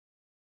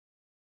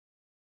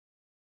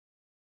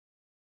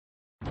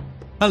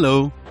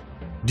Hello.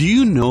 Do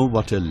you know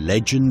what a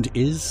legend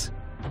is?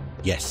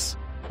 Yes,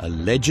 a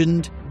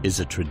legend is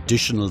a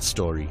traditional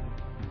story.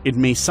 It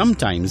may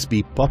sometimes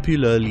be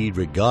popularly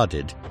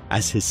regarded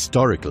as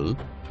historical,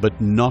 but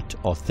not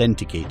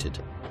authenticated.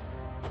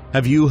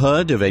 Have you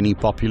heard of any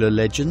popular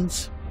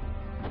legends?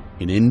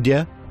 In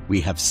India,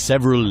 we have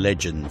several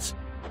legends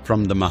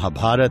from the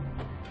Mahabharata,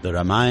 the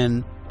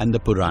Ramayana, and the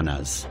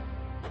Puranas.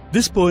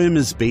 This poem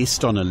is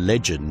based on a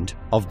legend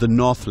of the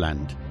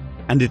Northland,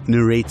 and it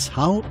narrates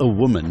how a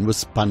woman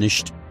was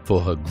punished for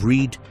her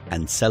greed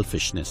and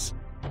selfishness.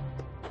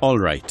 All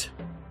right,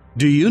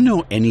 do you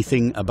know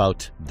anything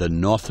about the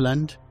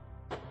Northland?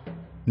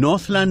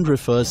 Northland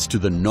refers to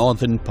the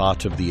northern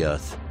part of the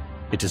earth.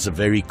 It is a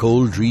very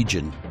cold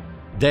region.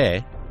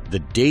 There, the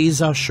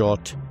days are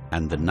short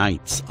and the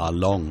nights are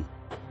long.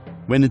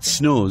 When it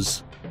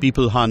snows,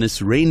 people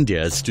harness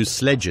reindeers to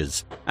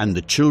sledges, and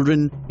the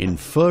children in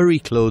furry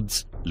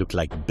clothes look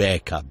like bear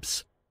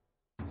cubs.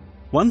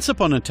 Once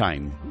upon a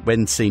time,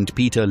 when Saint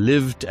Peter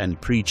lived and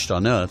preached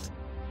on earth,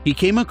 he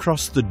came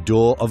across the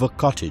door of a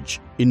cottage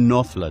in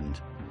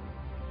Northland.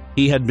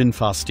 He had been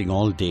fasting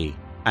all day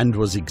and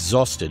was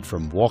exhausted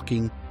from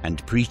walking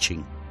and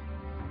preaching.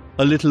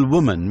 A little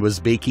woman was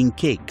baking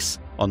cakes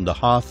on the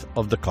hearth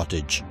of the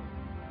cottage.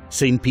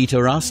 Saint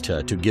Peter asked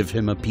her to give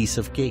him a piece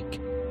of cake.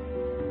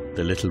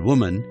 The little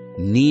woman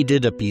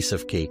needed a piece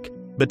of cake,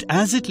 but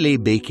as it lay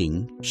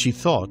baking, she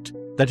thought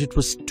that it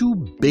was too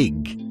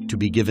big to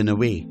be given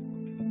away.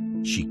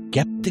 She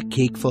kept the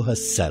cake for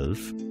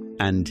herself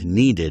and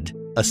needed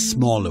a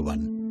smaller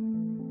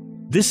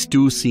one. This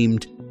too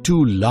seemed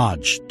too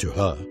large to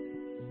her.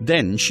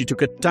 Then she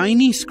took a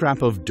tiny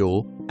scrap of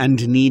dough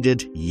and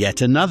kneaded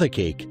yet another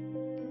cake.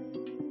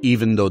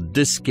 Even though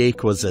this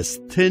cake was as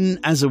thin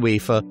as a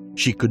wafer,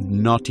 she could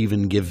not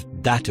even give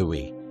that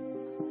away.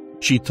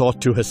 She thought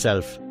to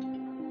herself,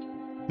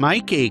 "My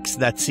cakes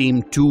that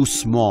seem too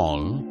small,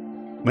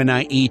 when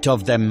I eat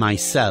of them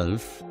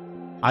myself,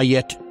 are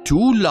yet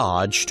too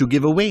large to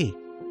give away."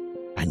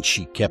 And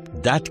she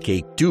kept that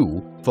cake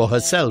too for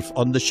herself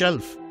on the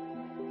shelf.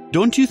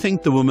 Don't you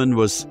think the woman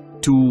was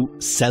too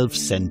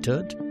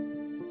self-centered?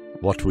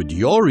 What would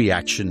your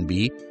reaction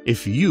be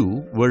if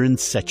you were in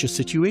such a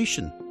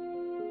situation?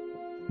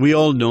 We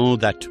all know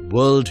that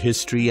world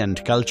history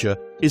and culture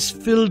is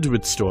filled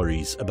with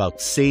stories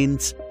about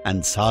saints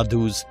and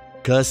sadhus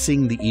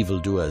cursing the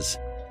evildoers.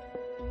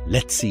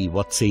 Let's see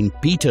what Saint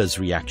Peter's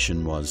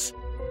reaction was.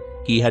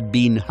 He had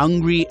been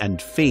hungry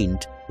and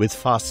faint with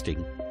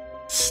fasting.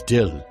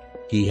 Still,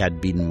 he had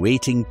been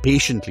waiting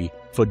patiently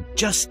for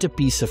just a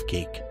piece of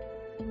cake.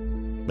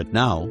 But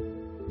now,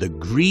 the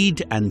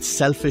greed and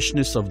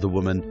selfishness of the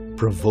woman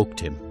provoked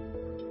him.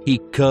 He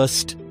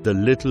cursed the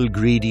little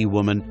greedy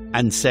woman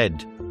and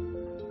said,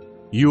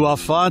 "You are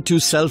far too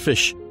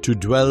selfish to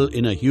dwell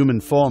in a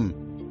human form,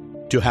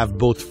 to have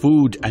both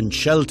food and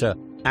shelter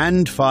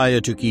and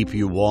fire to keep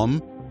you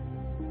warm.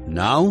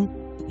 Now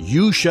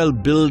you shall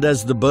build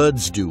as the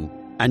birds do,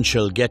 and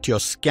shall get your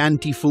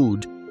scanty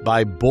food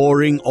by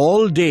boring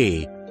all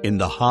day in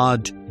the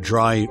hard,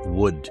 dry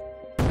wood."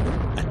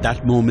 At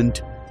that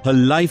moment, her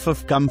life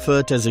of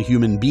comfort as a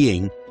human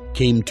being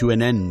came to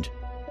an end.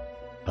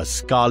 Her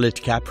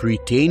scarlet cap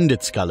retained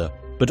its color,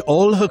 but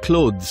all her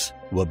clothes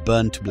were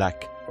burnt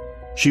black.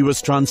 She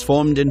was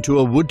transformed into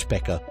a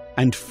woodpecker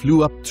and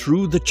flew up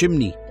through the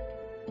chimney.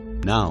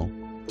 Now,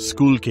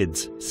 school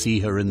kids see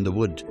her in the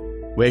wood,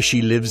 where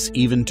she lives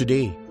even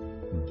today,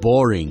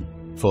 boring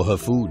for her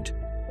food.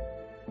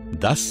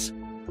 Thus,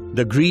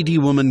 the greedy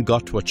woman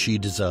got what she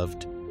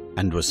deserved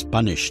and was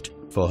punished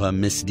for her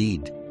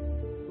misdeed.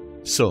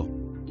 So,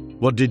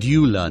 what did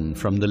you learn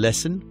from the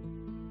lesson?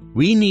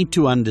 We need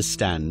to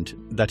understand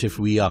that if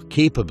we are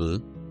capable,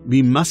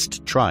 we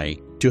must try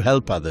to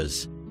help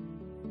others.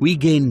 We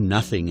gain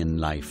nothing in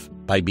life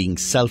by being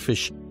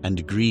selfish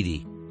and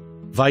greedy.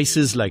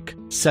 Vices like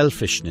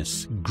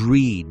selfishness,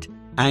 greed,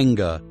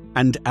 anger,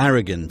 and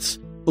arrogance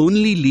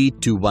only lead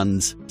to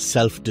one's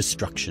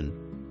self-destruction.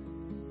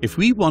 If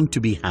we want to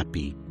be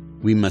happy,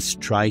 we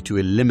must try to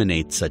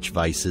eliminate such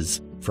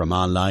vices from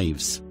our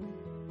lives.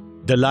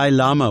 Dalai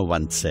Lama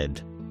once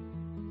said,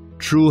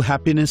 "True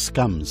happiness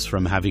comes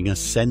from having a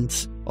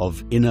sense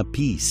of inner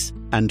peace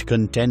and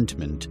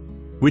contentment,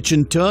 which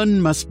in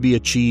turn must be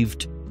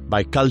achieved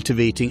by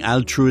cultivating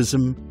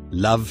altruism,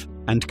 love,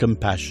 and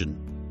compassion,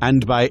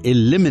 and by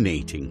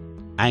eliminating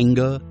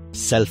anger,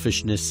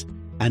 selfishness,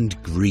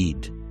 and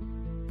greed."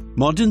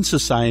 Modern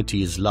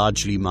society is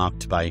largely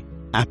marked by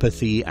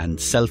apathy and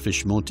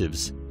selfish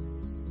motives.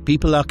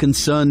 People are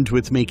concerned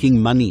with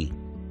making money.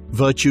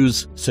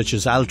 Virtues such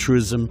as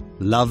altruism,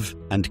 love,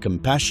 and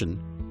compassion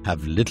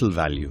have little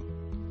value.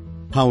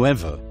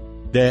 However,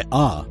 there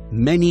are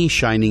many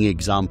shining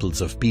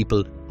examples of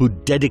people who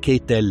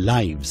dedicate their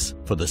lives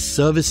for the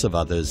service of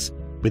others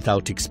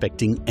without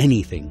expecting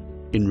anything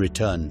in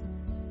return.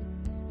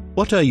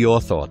 What are your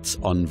thoughts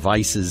on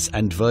vices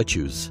and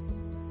virtues?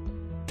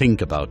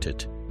 Think about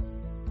it.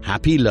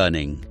 Happy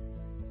learning!